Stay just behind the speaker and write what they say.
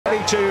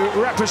to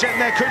represent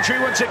their country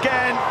once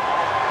again.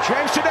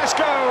 James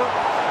Tedesco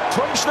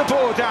pumps the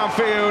ball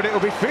downfield. It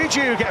will be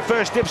Fiji who get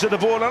first dibs of the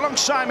ball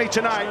alongside me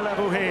tonight.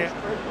 Level here.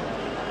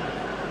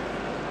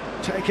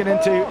 Taken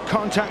into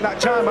contact that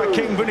time by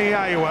King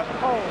Vuniyawa.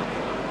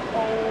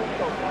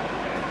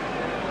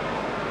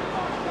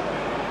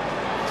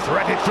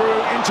 Threaded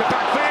through into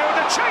backfield.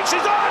 The chase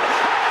is on.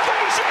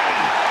 Fiji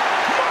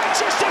might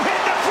just have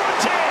hit the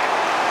front here.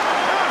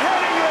 Now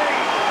Headingley.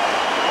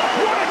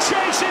 What a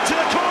chase into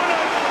the corner.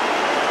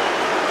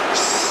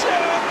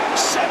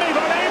 Semi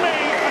Valemi,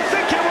 I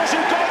think it was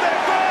who got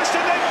there first,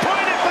 and they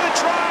pointed for the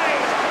try.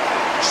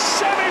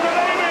 Semi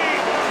Valemi,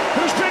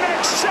 who's been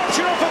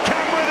exceptional for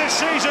Canberra this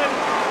season,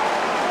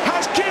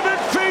 has given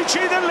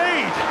Fiji the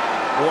lead.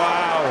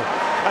 Wow.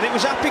 And it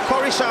was Happy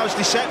Coruscant's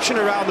deception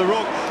around the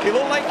ruck. It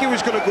looked like he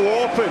was going to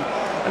go open,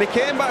 and he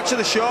came back to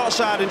the short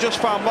side and just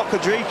found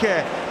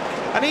Mokadrike.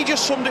 And he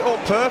just summed it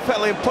up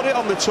perfectly and put it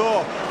on the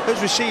toe,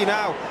 as we see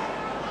now.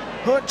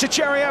 Hunt to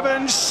Cherry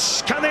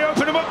Evans. Can they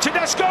open him up?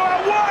 Tedesco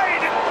out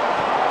wide.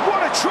 What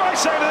a try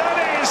saver that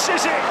is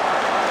it?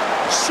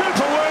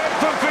 Super work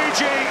from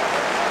Fiji.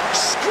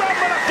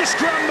 Scramble after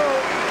scramble.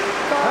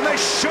 And they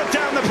shut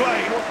down the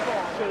play.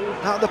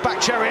 Out the back,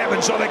 Cherry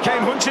Evans. So they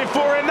came hunting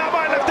for him. That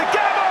might left the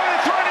Gamo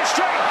and throwing it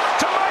straight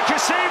to Mike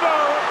Asivo.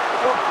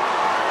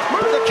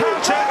 But the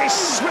counter is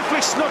swiftly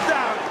snuffed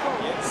out.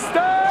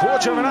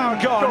 Quarter of an hour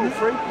gone.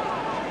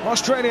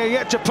 Australia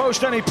yet to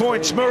post any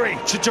points. Murray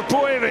to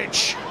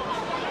Trbojevic.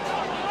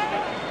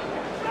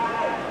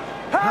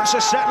 That's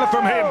a settler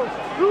from him.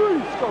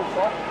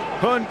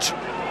 Hunt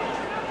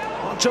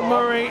on to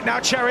Murray. Now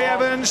Cherry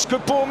Evans.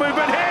 Good ball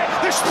movement here.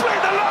 They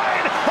split the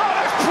line. Oh,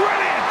 that's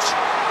brilliant.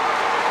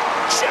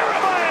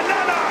 Jeremiah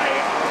Nanai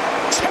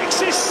takes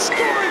his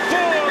scoring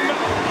form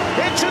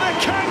into the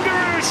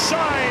Kangaroos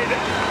side.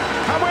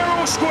 And we're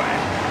all square.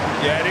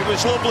 Yeah, and it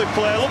was lovely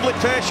play, lovely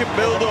patient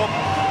build-up.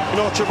 You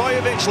know,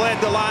 Trbojevic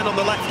laid the line on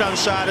the left-hand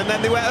side, and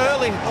then they went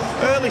early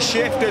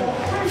shift and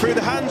through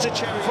the hands of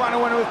Cherry. Final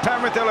winner with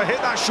Penrith, they'll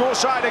hit that short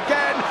side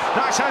again.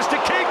 Nice hands to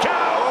Kikau.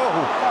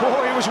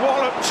 Oh, he was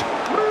walloped.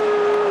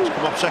 He's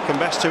come off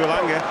second best to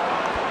Elanga.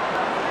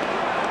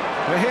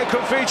 And here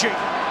come Fiji.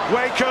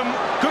 Wakeham,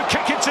 good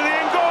kick into the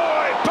in goal.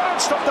 It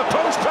bounced off the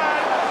post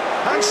pad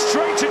and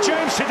straight to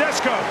James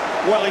Tedesco.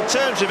 Well, in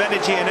terms of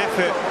energy and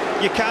effort,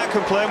 you can't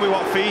complain with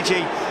what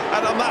Fiji.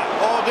 And on that,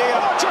 oh dear.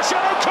 Oh, Josh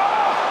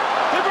addo-carr.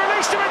 They've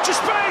released him into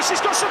space. He's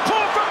got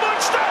support from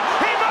Munster.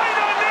 He may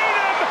not need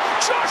him.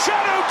 Josh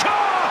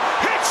addo-carr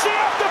hits the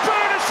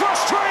afterburners for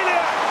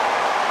Australia.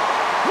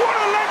 What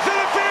a length of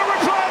the field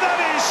reply that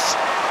is.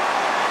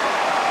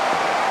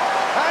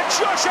 And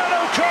Josh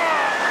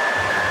addo-carr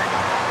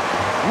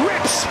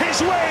rips his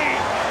way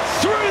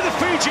through the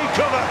Fiji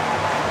cover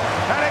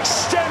and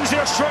extends the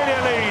Australia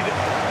lead.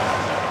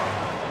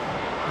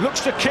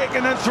 Looks to kick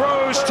and then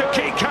throws to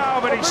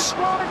Kikau, but he's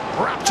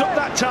wrapped up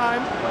that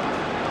time.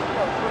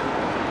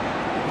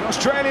 The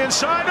Australian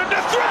side under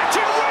threat,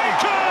 and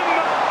Wakeham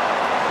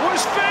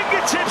was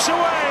fingertips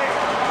away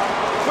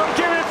from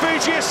giving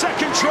Fiji a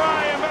second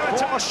try. And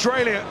for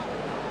Australia,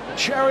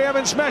 Cherry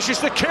Evans measures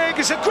the kick.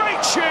 It's a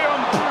great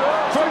jump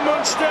from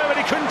Munster, but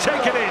he couldn't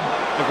take it in.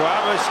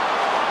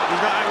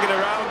 He's not hanging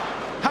around.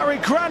 Harry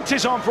Grant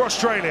is on for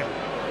Australia.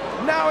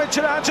 Now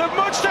into the hands of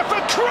Munster for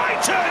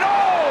Crichton.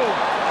 Oh!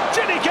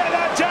 Did he get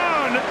that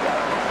down?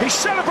 He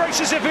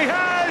celebrates as if he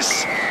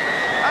has.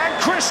 And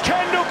Chris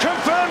Kendall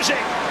confirms it.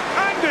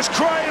 Angus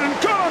Crichton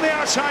got on the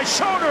outside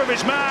shoulder of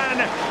his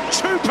man.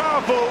 Too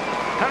powerful.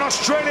 And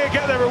Australia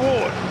get their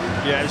reward.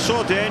 Yeah, it's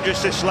so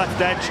dangerous, this left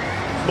edge.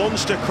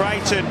 Munster,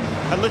 Crichton,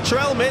 and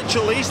Latrell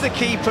Mitchell, he's the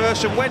key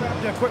person. When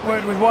a quick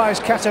word with Wise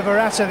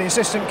Katavarata, the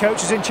assistant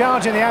coach, is in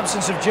charge in the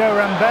absence of Joe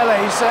Rambele.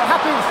 He's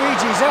happy with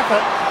Fiji's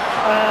effort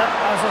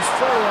as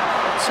Australia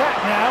attack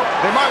now.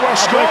 They might well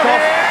score here,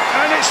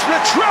 and it's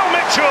Latrell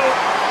Mitchell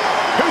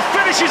who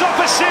finishes off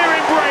a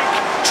searing break.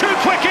 Too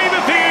quick even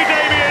for you,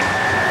 Damien.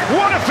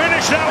 What a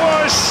finish that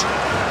was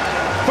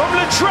from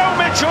Latrell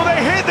Mitchell.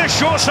 They hit the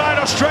short side,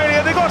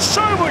 Australia. They got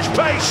so much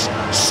pace,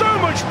 so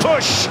much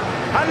push.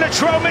 And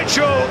Latrell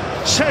Mitchell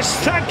says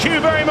thank you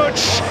very much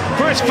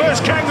for his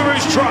first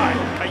Kangaroos try.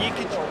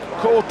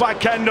 Called by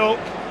Kendall.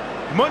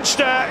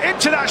 Munster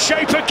into that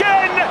shape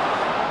again.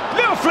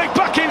 Little flick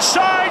back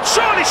inside.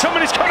 Surely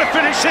somebody's got to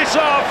finish this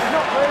off.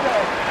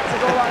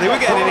 They were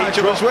getting in each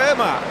other's way,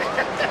 Mark.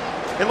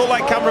 It looked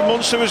like Cameron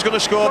Munster was going to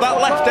score. That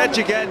left edge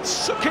again.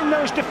 Sucking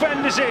those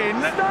defenders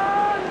in.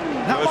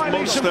 That might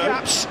leave some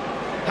gaps.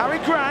 Harry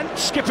Grant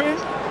skipping.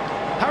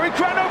 Harry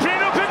Grant opening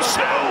up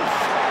himself.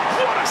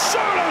 What a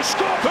solo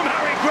score from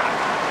Harry Grant.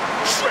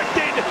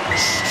 Drifted,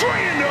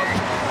 straightened up,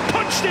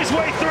 punched his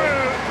way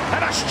through,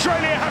 and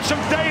Australia have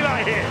some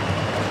daylight here.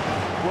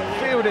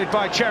 Fielded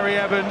by Cherry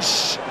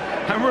Evans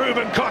and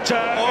Ruben Cotter,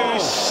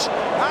 who's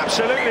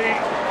absolutely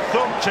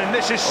thumped, and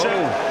this is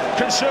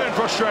concern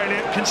for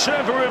Australia,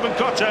 concern for Ruben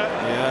Cotter.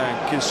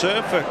 Yeah,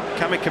 concern for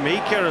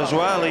Kamika as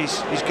well.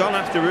 He's gone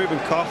after Ruben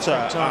Cotter,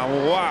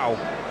 and wow,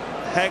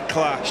 head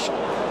clash.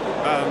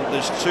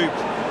 There's two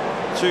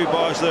Two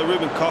boys there,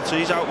 Ruben Cotter,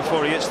 he's out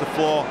before he hits the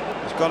floor.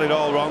 He's got it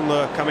all wrong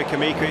there,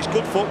 Kamika. It's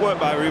good footwork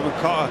by Ruben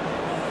Cotter,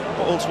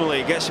 but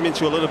ultimately he gets him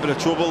into a little bit of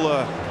trouble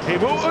there. He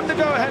will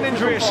undergo a head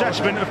injury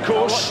assessment, of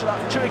course.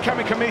 Tui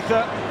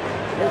Kamika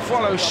will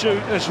follow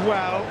suit as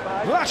well.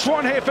 Last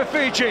one here for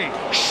Fiji.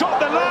 Shot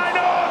the line,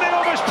 oh, they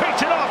almost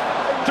picked it off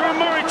through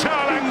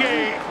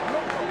Muritalangi.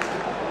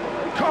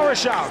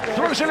 Coruscant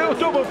throws a little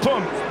double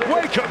pump.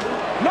 Wake up,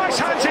 nice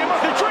hands here,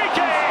 Mokadrike.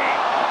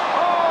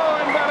 Oh,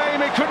 and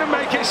Balemi couldn't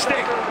make it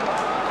stick.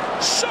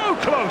 So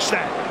close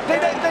there. They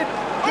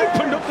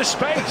opened up the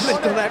space.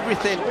 They've done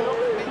everything.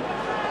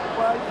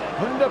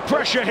 Under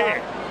pressure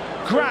here.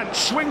 Grant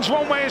swings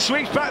one way and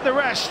swings back the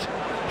rest.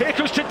 Here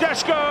comes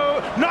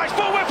Tedesco. Nice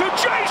forward from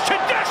James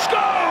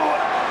Tedesco.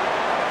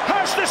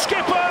 Has the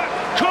skipper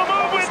come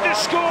up with the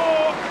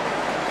score?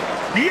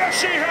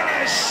 Yes, he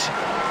has.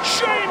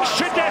 James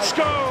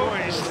Tedesco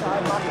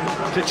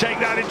to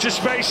take that into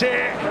space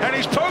here, and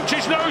he's poked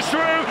his nose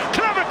through.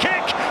 Clever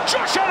kick.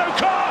 Josh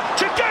addo-carr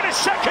to get a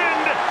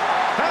second,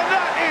 and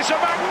that is a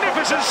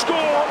magnificent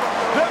score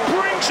that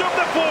brings up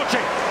the 40.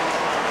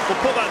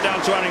 We'll put that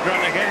down to Aaron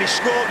Grant again. He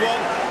scored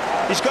one.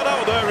 He's got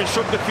out there and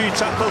shrugged a few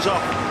tackles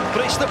off,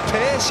 but it's the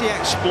pace he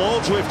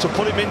explodes with to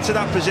put him into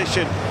that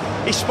position.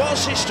 He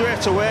spots it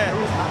straight away,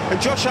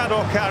 and Josh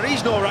addo-carr,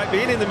 he's no right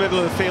being in the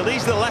middle of the field.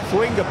 He's the left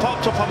winger,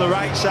 popped up on the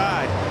right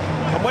side,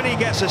 and when he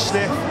gets a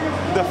sniff,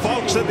 the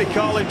fox that they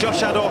call him,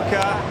 Josh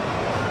addo-carr,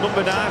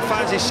 number 9,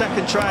 finds his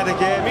second try of the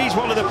game. He's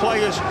one of the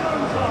players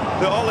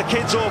that all the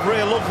kids over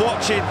here love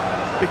watching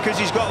because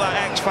he's got that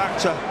X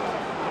factor.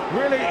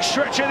 Really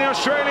stretching the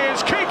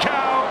Australians. Kick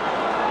out.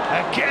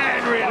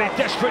 Again, really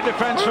desperate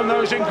defence from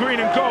those in green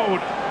and gold.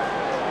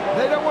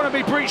 They don't want to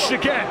be breached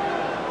again.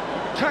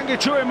 Tanguy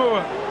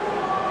Tuimua.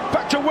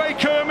 Back to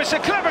Wakeham. It's a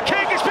clever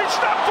kick. It's been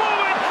snapped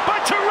forward by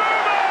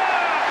Taruma.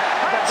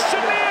 And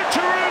Samir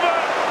Taruma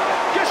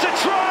gets a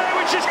try,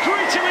 which is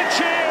greeted with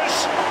cheers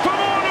from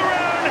all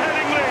around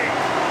Headingley.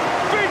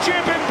 Fiji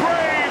have been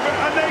brave,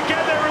 and they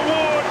get their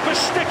reward for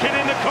sticking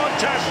in the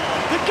contest.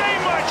 The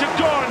game might have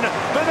gone,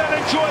 but they'll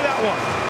enjoy that one.